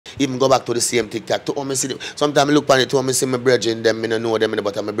even go back to the same TikTok. To me see sometimes I look on it, to me see my brethren them, I don't know them,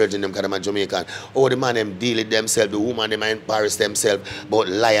 but I'm brethren them because I'm a Jamaican. Oh, the man them deal with themselves, the woman them in Paris themselves, but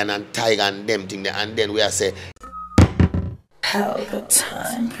lion and tiger and them thing there, and then we are say Pelpa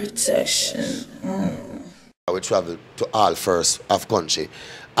time protection. We travel to all first of country.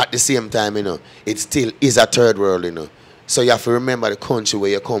 At the same time, you know, it still is a third world, you know. So you have to remember the country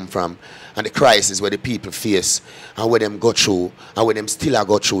where you come from and the crisis where the people face and where them go through and where them still are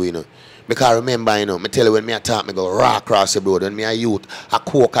go through, you know. Because I remember, you know, I tell you when me talk, I go raw across the road. When me a youth, I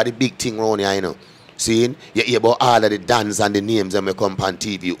coke at the big thing around here, you know. See, you hear about all of the dance and the names that me come on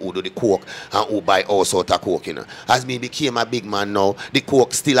TV who do the coke and who buy all sort of coke, you know. As me became a big man now, the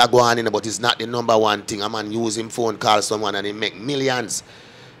coke still a go on, you know, but it's not the number one thing. A man use him phone, call someone and he make millions.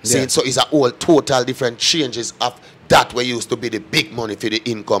 See, yeah. So it's a whole total different changes of that where used to be the big money for the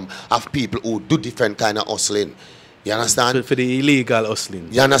income of people who do different kind of hustling. You understand? For the illegal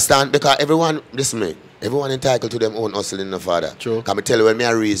hustling. You understand? Because everyone, listen me, everyone entitled to them own hustling, no father. True. Can I tell you when me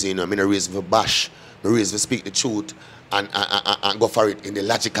a reason, you know, me no reason for bash. Me reason for speak the truth and go for it in the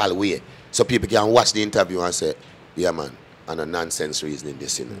logical way. So people can watch the interview and say, yeah man, and a nonsense reasoning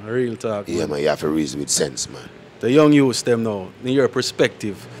this, you know. Real talk. Yeah man, you have to reason with sense, man. The young youths them now, in your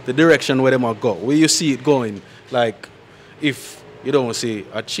perspective, the direction where they might go, where you see it going, like if you don't see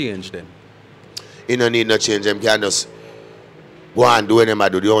a change then? You don't need no change, them can just go and do what them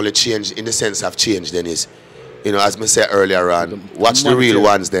do. The only change in the sense of change then is, you know, as I said earlier on, watch the real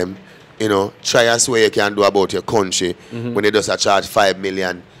ones them. You know, try and see what you can do about your country when they just charge 5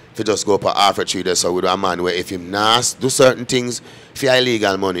 million if you just go up half a tree there. So with a man where if him not do certain things for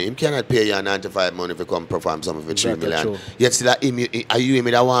illegal money, him cannot pay you 95 money if you come perform something for 3 million. True. Yet still are you him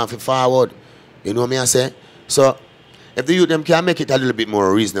that want for forward? You know what I say? So if the youth them can make it a little bit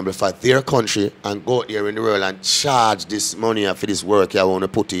more reasonable for their country and go out there in the world and charge this money for this work you want to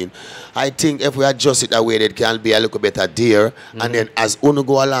put in, I think if we adjust it that way, it can be a little better there. And then as you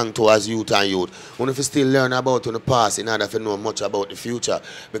go along to as youth and youth, you still learn about the past in order to know much about the future.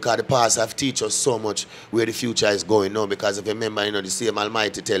 Because the past have teach us so much where the future is going now. Because if you remember, you know, the same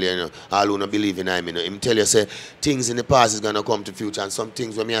Almighty tell you, all who don't believe in him, you know, him tell you, say, things in the past is going to come to future. And some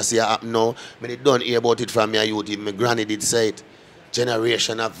things when I see happen now, when they don't hear about it from my youth, even my granny did say it.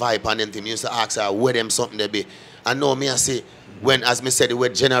 Generation of vibe and them thing. You used to ask her where them something they be. And now me I say, when as me said the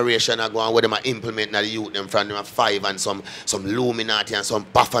word generation are going where them are implementing the youth them from them 5 and some Illuminati and some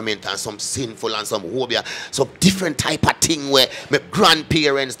Baphomet and some sinful and some hobia, some different type of thing where my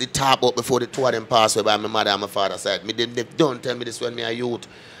grandparents did talk about before the two of them passed away by my mother and my father said. Me they don't tell me this when me a youth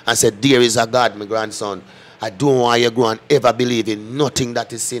and said there is a God, my grandson. I don't want you to go and ever believe in nothing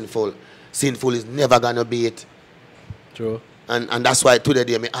that is sinful. Sinful is never gonna be it. True. And that's why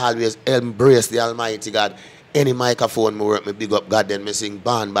today me always embrace the Almighty God. Any microphone me work, me big up God, then me sing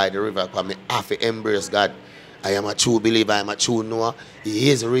Born by the River, because me have to embrace God. I am a true believer, I am a true knower. He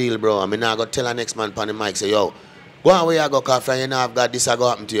is real, bro. I mean, I go tell the next man on the mic, say, yo, go on where you go, because you know I've got this, I go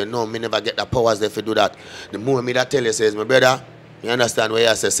happen to you. No, me never get the powers there to do that. The more me that tell you, says, my brother, you understand where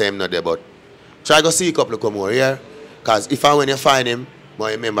you say, same not there, but try go see a couple of more here. Because if and when you find him,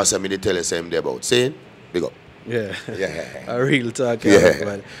 I remember some me they tell you same there about. See? Big up. Yeah. Yeah. A real talk.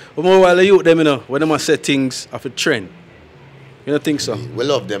 Yeah. But more while the youth them, you know, when them say things of a trend. You don't think so? We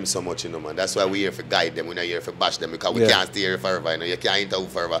love them so much, you know, man. That's why we're here for guide them. We're not here for bash them because we can't stay here forever, you know. You can't interview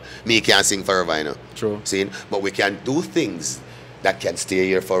forever. Me can't sing forever, you know. True. See? But we can do things that can stay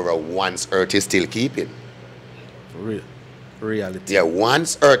here forever once Earth is still keeping. For real. Reality. Yeah,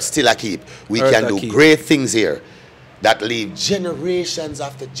 once Earth still a keep, we can do great things here that leave generations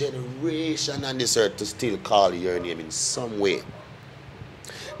after generation on this earth to still call your name in some way.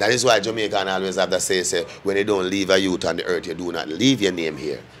 That is why Jamaican always have to say, when you don't leave a youth on the earth, you do not leave your name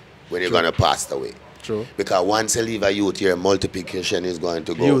here when you're going to pass away. True. Because once you leave a youth here, multiplication is going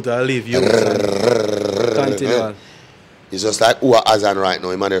to go. Youth, I leave youth. Continue. It's just like who are Azan right now.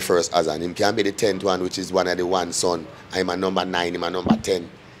 I'm on the first Azan. Him can be the 10th one, which is one of the one son. I'm a number 9, I'm a number 10.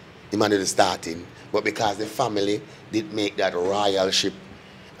 Him on the starting. But because the family did make that royalship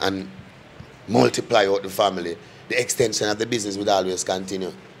and multiply out the family, the extension of the business would always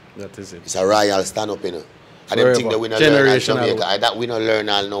continue. That is it. It's a royal stand up, you know. And them things that we don't learn in Jamaica, that we don't learn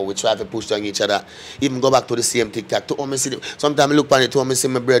all now. We try to push on each other. Even go back to the same TikTok. Sometimes I look on it, I see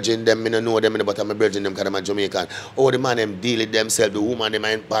my brethren, them, I don't know them, but I'm a brethren, them because I'm a Jamaican. Oh, the man, them deal with themselves, the woman, them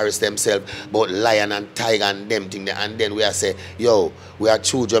in Paris themselves, but lion and tiger and them thing there. And then we are say, yo, we are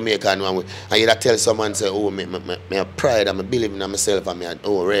true Jamaican. And you tell someone, say, oh, me pride, I'm believing in myself, and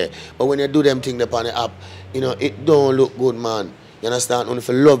oh, rare. But when you do them things upon the app, you know, it don't look good, man. You understand? Only if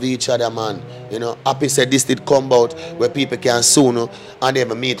you love each other, man. You know, happy said this did come out where people can sue you and they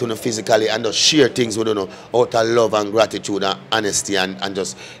meet you physically and just share things with you out of love and gratitude and honesty and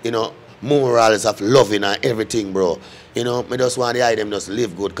just, you know, morals of loving and everything, bro. You know, me just want the item just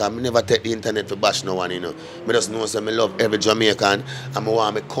live good, because I never take the internet for bash no one, you know. Me just know so me love every Jamaican and I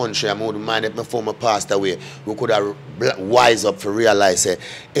want my country. I wouldn't mind if my former passed away. We could have wise up for realize it.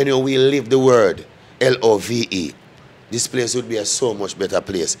 Anyway, we live the word LOVE. This place would be a so much better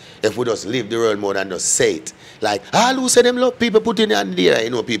place if we just live the world more than just say it. Like, who say them love people put in their hand there. You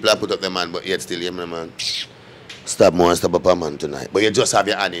know, people have put up their man, but yet still, you know, man. Stop more and stop up a man tonight. But you just have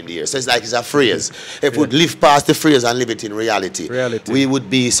your hand in the air. So it's like it's a phrase. If we live past the phrase and live it in reality, we would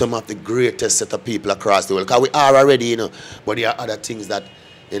be some of the greatest set of people across the world. Because we are already, you know. But there are other things that,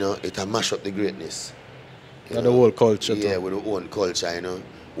 you know, it will mash up the greatness. And the whole culture. Yeah, with the own culture, you know.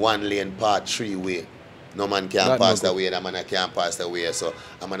 One lane part, three way. No man can pass the way, that man can't pass the way. So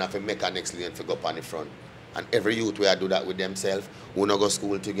I'm going to have to make a next lane to go up on the front. And every youth will do that with themselves. We not go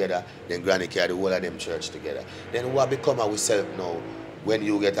school together, then granny carry the whole of them church together. Then what become ourselves now? When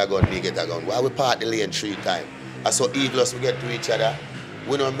you get a gun, me get a gun. Why we part the lane 3 times? And so eagles we get to each other.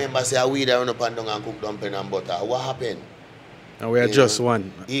 We don't remember say we there run up and down and cook dumpling and butter. What happened? And we are just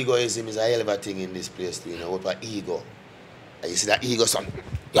one. Egoism is a hell of a thing in this place too, you know, what about ego. And you see that ego son.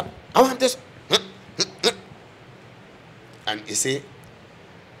 Yeah, I want this. And you see,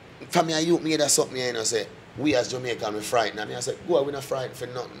 for me, you made that something, you know, say, we as Jamaican, we frightened. And I said, go, we're not frightened for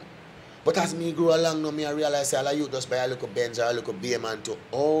nothing. But as me grow along now, I realize, say, all you just buy a little Benz or a little Bayman to,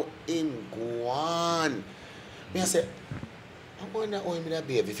 in Guan. I said, I wonder how him that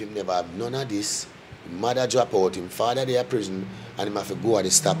behave if he never have none of this. His mother drop out, him father there in prison, and him have to go at the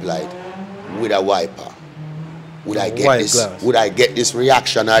stoplight with a wiper. Would I get this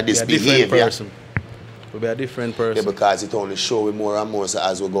reaction or this behavior? Will be a different person. Yeah, because it only shows more and more so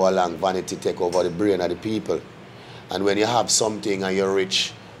as we go along, vanity take over the brain of the people. And when you have something and you're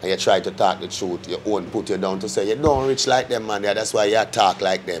rich and you try to talk the truth, your own put you down to say, you don't rich like them, man. Yeah, that's why you talk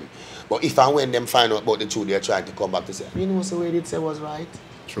like them. But if and when them find out about the truth, they're trying to come back to say, you know, so the way they say was right.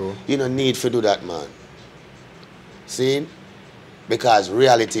 True. You don't need to do that, man. See? Because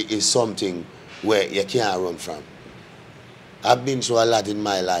reality is something where you can't run from. I've been through a lot in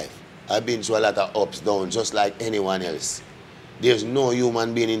my life. I've been through a lot of ups, downs, just like anyone else. There's no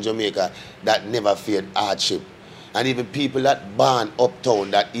human being in Jamaica that never feared hardship. And even people that born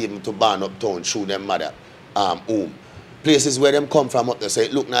uptown, that even to born uptown through their mother home. Places where them come from up there say,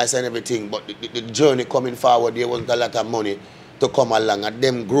 it look nice and everything, but the journey coming forward, there wasn't a lot of money to come along. And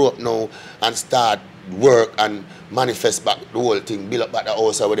them grow up now and start work and manifest back the whole thing, build up back the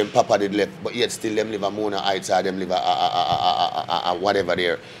house where them papa did left, but yet still them live a Mona Heights or them live a whatever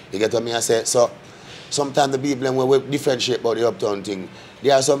there. You get what me I say? So sometimes the people when we differentiate about the uptown thing,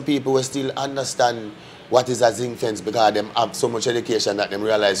 there are some people who still understand what is a zinc fence because them have so much education that them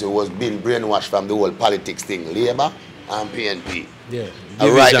realize it was being brainwashed from the whole politics thing, Labour and PNP. Yeah.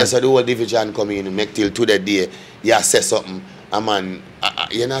 Right, so the whole division come in, make till to the day, you say something. Man,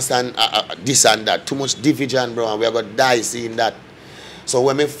 you understand this and that. Too much division, bro, and we are going to die seeing that. So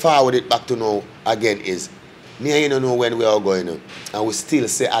when we forward it back to now, again, is, me and you don't know when we are going on. And we still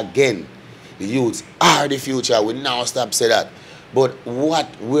say again, the youths are the future. We now stop say that. But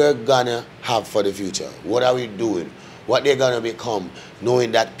what we're going to have for the future, what are we doing? What they're going to become,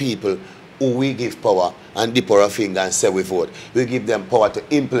 knowing that people who we give power and dip our finger and say we vote, we give them power to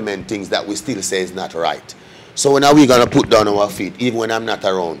implement things that we still say is not right. So when are we going to put down our feet, even when I'm not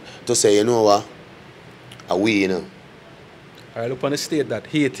around, to say, you know what, are we, you know? All right, look on the state that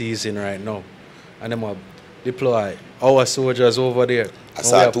Haiti is in right now. And them have deploy our soldiers over there. I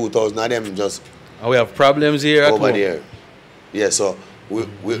saw 2,000 of them just... And we have problems here at over home. There. Yeah, so we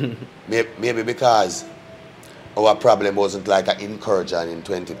maybe because our problem wasn't like an incursion in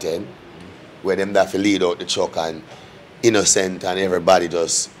 2010, where them that lead out the truck and innocent and everybody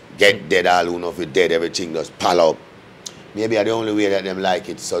just get dead, all who know if it dead, everything just pile up. Maybe the only way that them like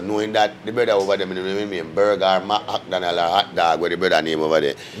it. So knowing that the brother over there, name burger, McDonald's or hot dog, where the brother name over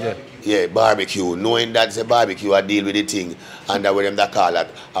there. Yeah. Yeah, barbecue. Knowing that it's a barbecue, I deal with the thing, and that with them that call it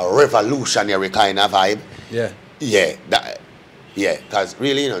a revolutionary kind of vibe. Yeah. Yeah, that. Yeah, because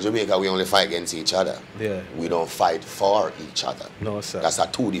really, you know, Jamaica, we only fight against each other. Yeah. We don't fight for each other. No, sir. That's a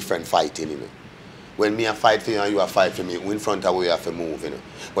two different fighting, you know. When me a fight for you and you a fight for me, we in front of we have to move, you know.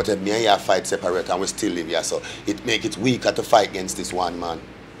 But if me and you fight separate and we still live here, so it make it weaker to fight against this one man.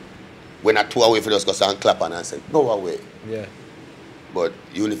 We're not two away for us go and clap and say, go away. Yeah. But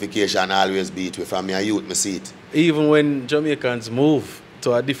unification always beat me from me and youth, me see it. Even when Jamaicans move,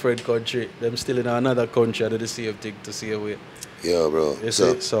 to a different country. Them still in another country, they do the same thing to see away. Yeah, bro. You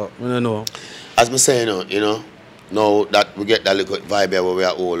see? So, I don't know. As me say, now that we get that little vibe here where we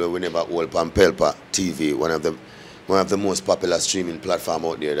are all, we never all on Pelpa TV, one of the most popular streaming platform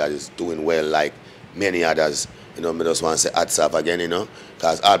out there that is doing well like many others. Me just want to say hats off again,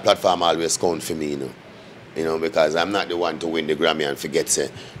 because all platform always count for me, because I'm not the one to win the Grammy and forget say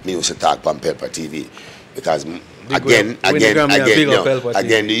me used to talk on Pelpa TV. Because again,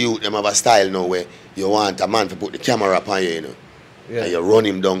 the youth them have a style now where you want a man to put the camera up on you, Yeah. and you run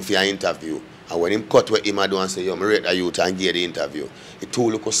him down for your interview. And when him cut what him a do and say, yo, me rate the youth and give the interview. It too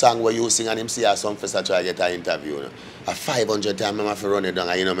look a song where you sing and him see a song first and try to get an interview. A 500 times I have to run it down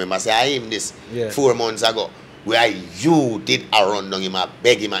and remember say I him this 4 months ago. Where you did a run down him, I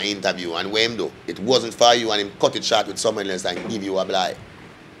beg him an interview, and when him do, it wasn't for you, and him cut it short with someone else and give you a blind.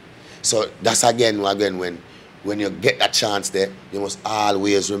 So that's again when you get that chance there, you must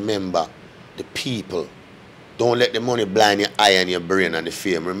always remember the people. Don't let the money blind your eye and your brain and the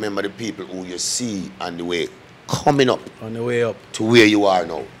fame. Remember the people who you see on the way coming up. On the way up. To where you are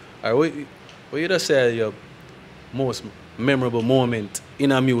now. All right, what you just say your most memorable moment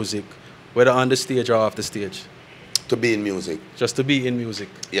in a music, whether on the stage or off the stage? To be in music. Just to be in music.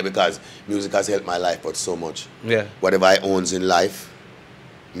 Yeah, because music has helped my life but so much. Yeah. Whatever I owns in life,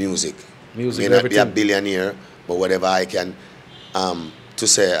 music. Music, may not everything. be a billionaire, but whatever I can to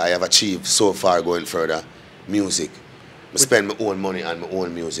say I have achieved so far going further, music. I spend my own money on my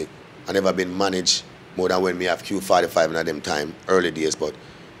own music. I never been managed more than when me have Q45 in them time, early days, but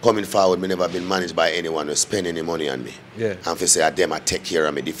coming forward, me never been managed by anyone who spend any money on me. Yeah. And for say, them I take care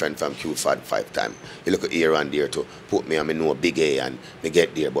of me different from Q45 time. You look at here and there to put me on me know big A and me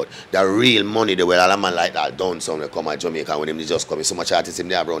get there. But the real money, the way all a man like that down some come at Jamaica when him just come. So much artists him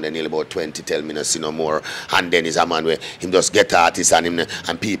there around there nearly about 20, tell me no see no more. And then is a man where him just get artists and him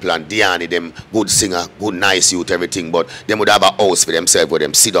and people and Diani, them good singer, good nice youth, everything. But them would have a house for themselves where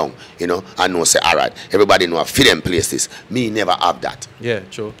them sit down, and know say, all right, everybody know for them places. Me never have that. Yeah,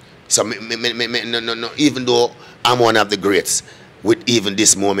 true. So no, even though I'm one of the greats, with even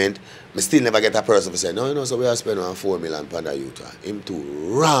this moment, I still never get a person to say, no, so we are spending on 4 million pound a youth. Him too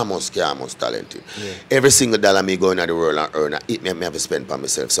Ramos talented. Yeah. Every single dollar me going to the world and earn, it me have to spend for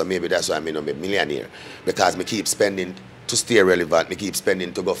myself. So maybe that's why I'm not a millionaire. Because me keep spending to stay relevant, me keep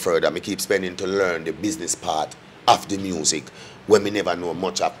spending to go further, me keep spending to learn the business part of the music. When me never know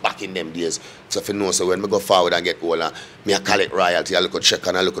much of back in them days. So if you know, so when me go forward and get older, me I collect royalty, I look at check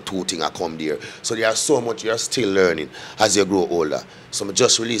and I look at 2 things I come there. So there's so much you're still learning as you grow older. So I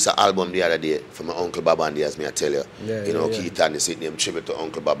just released an album the other day for my Uncle Bob and as me I tell you. Keith and they name tribute to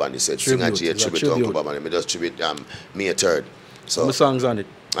Uncle Bob and they said sing a J tribute to Uncle Bob and me just tribute May 3rd. So the songs on it?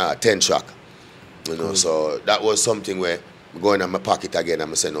 10 track. So that was something where I'm going in my pocket again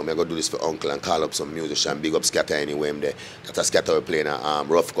and I say, no, I'm going to do this for Uncle and call up some musician, big up Scatter anyway. I'm there. That a Scatter will play in a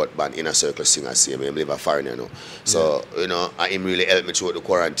rough cut band, Inner Circle singer, see me. I live a foreigner now. So, him really helped me through the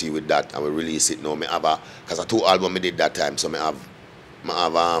quarantine with that and we release it now. Because a 2 album I did that time, so I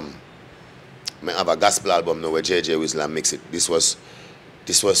have a gospel album now where JJ Wislam mix it. This was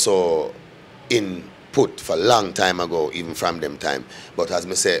so input for a long time ago, even from them time. But as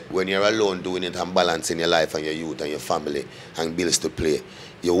I say, when you're alone doing it and balancing your life and your youth and your family and bills to play,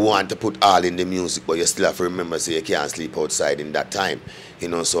 you want to put all in the music, but you still have to remember, say you can't sleep outside in that time.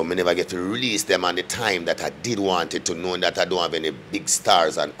 So I never get to release them on the time that I did want it to, knowing that I don't have any big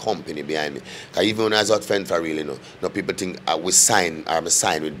stars and company behind me. Because even when I was out friend for real, no people think we signed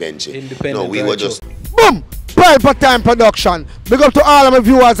with Benji. Independent. No, we were just... Boom! Pelpa Time Production. Big up to all of my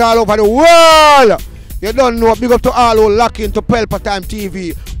viewers all over the world. You don't know, big up to all who lock into Pelpa Time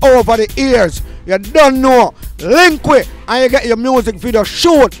TV over the years. You don't know, link with and you get your music video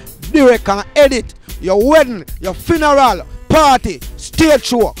shoot, direct and edit, your wedding, your funeral, party, stage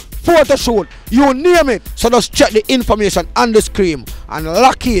show, photo shoot, you name it. So just check the information on the screen and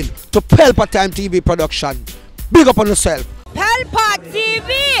lock in to Pelpa Time TV production. Big up on yourself. Pelpa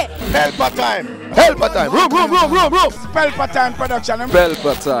TV! Pelpa Time! Pelpa Time! Room! Pelpa Time production.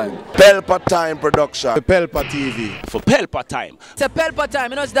 Pelpa Time. Pelpa Time production. Pelpa TV. For Pelpa Time. It's a Pelpa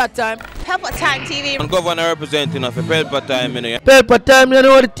Time, it's that time. Pelpa Time TV. I'm governor representing of Pelpa Time. Pelpa Time, you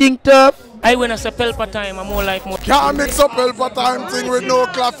know what the thing tough? I when I say Pelpa Time, I'm more like more. Can't mix up Pelpa Time thing with no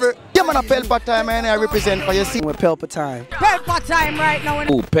coffee. Yeah, man, a Pelpa Time, and I represent for you. See, with Pelpa Time. Pelpa Time right now.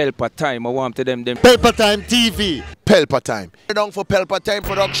 Oh, Pelpa Time, I want to them. Pelpa Time TV. Pelpa Time. Down for Pelpa Time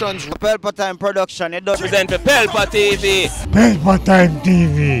Productions. Pelpa Time Production, it does Present for Pelpa TV. Pelpa Time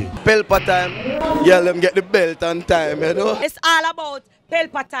TV. Pelpa Time. Yeah, let them get the belt on time, you know. It's all about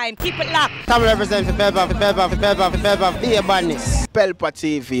Pelpa Time. Keep it locked. Come represent for Pelpa, be a badness. Pelpa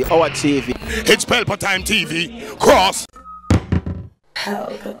TV, our TV. It's Pelpa Time TV. Cross.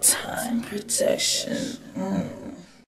 Pelpa Time protection.